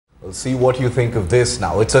We'll see what you think of this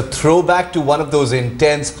now. It's a throwback to one of those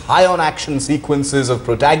intense, high-on-action sequences of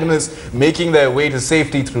protagonists making their way to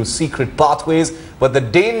safety through secret pathways. But the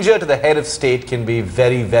danger to the head of state can be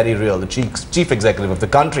very, very real. The chief executive of the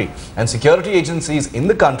country and security agencies in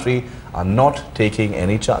the country are not taking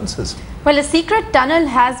any chances. Well, a secret tunnel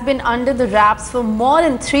has been under the wraps for more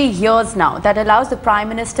than 3 years now that allows the Prime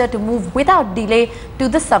Minister to move without delay to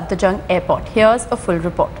the Safdarjung airport. Here's a full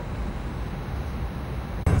report.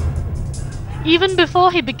 Even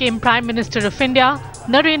before he became Prime Minister of India,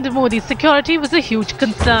 Narendra Modi's security was a huge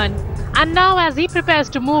concern. And now, as he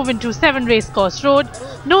prepares to move into 7 Racecourse Road,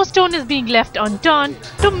 no stone is being left unturned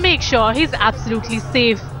to make sure he's absolutely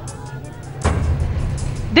safe.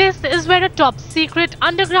 This is where a top-secret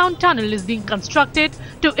underground tunnel is being constructed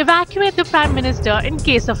to evacuate the Prime Minister in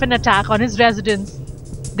case of an attack on his residence.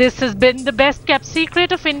 This has been the best-kept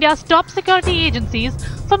secret of India's top security agencies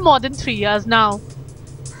for more than 3 years now.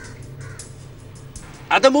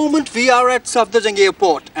 At the moment, we are at Safdarjung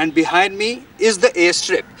Airport, and behind me is the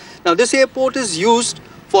airstrip. Now, this airport is used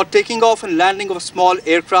for taking off and landing of small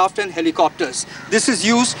aircraft and helicopters. This is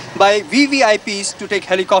used by VVIPs to take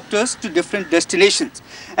helicopters to different destinations.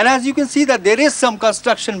 And as you can see that there is some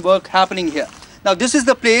construction work happening here. Now, this is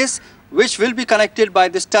the place which will be connected by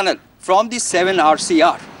this tunnel from the 7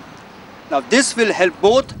 RCR. Now, this will help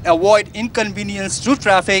both avoid inconvenience to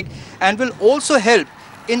traffic and will also help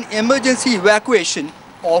in emergency evacuation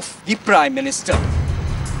of the Prime Minister.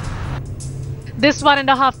 This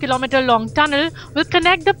 1.5 kilometer long tunnel will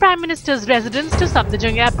connect the Prime Minister's residence to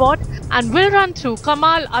Safdarjung Airport and will run through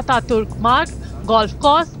Kamal Ataturk Marg, Golf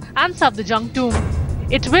Course and Safdarjung Tomb.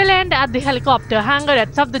 It will end at the helicopter hangar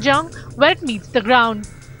at Safdarjung where it meets the ground.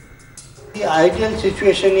 The ideal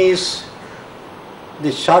situation is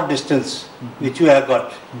the short distance which we have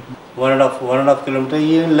got, 1.5 kilometers,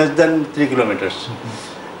 even less than 3 kilometers.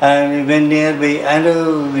 And when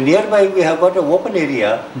nearby we have got an open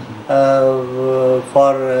area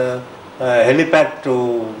for helipad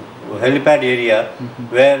area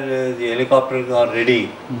where the helicopters are ready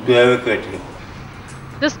to evacuate him.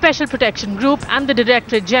 The Special Protection Group and the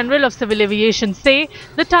Directorate General of Civil Aviation say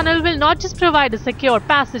the tunnel will not just provide a secure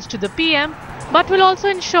passage to the PM, but will also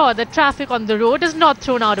ensure that traffic on the road is not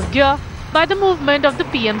thrown out of gear by the movement of the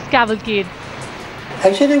PM's cavalcade.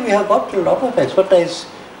 Actually, we have got a lot of expertise.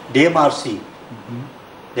 DMRC,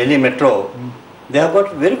 Delhi Metro, they have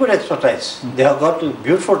got very good expertise. They have got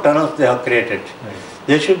beautiful tunnels they have created.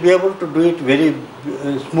 They should be able to do it very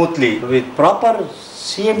smoothly with proper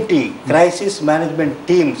CMT, crisis management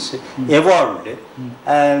teams evolved,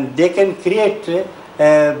 and they can create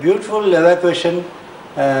a beautiful evacuation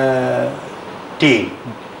team.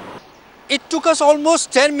 It took us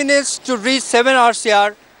almost 10 minutes to reach 7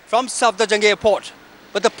 RCR from Safdarjung Airport.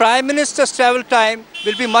 But the Prime Minister's travel time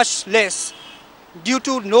will be much less due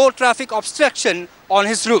to no traffic obstruction on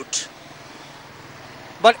his route.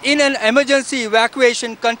 But in an emergency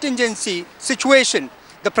evacuation contingency situation,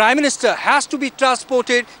 the Prime Minister has to be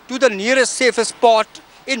transported to the nearest safest spot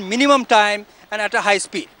in minimum time and at a high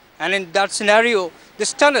speed. And in that scenario,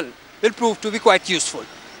 this tunnel will prove to be quite useful.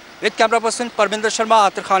 With camera person Parminder Sharma,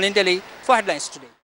 Atar Khan in Delhi for Headlines Today.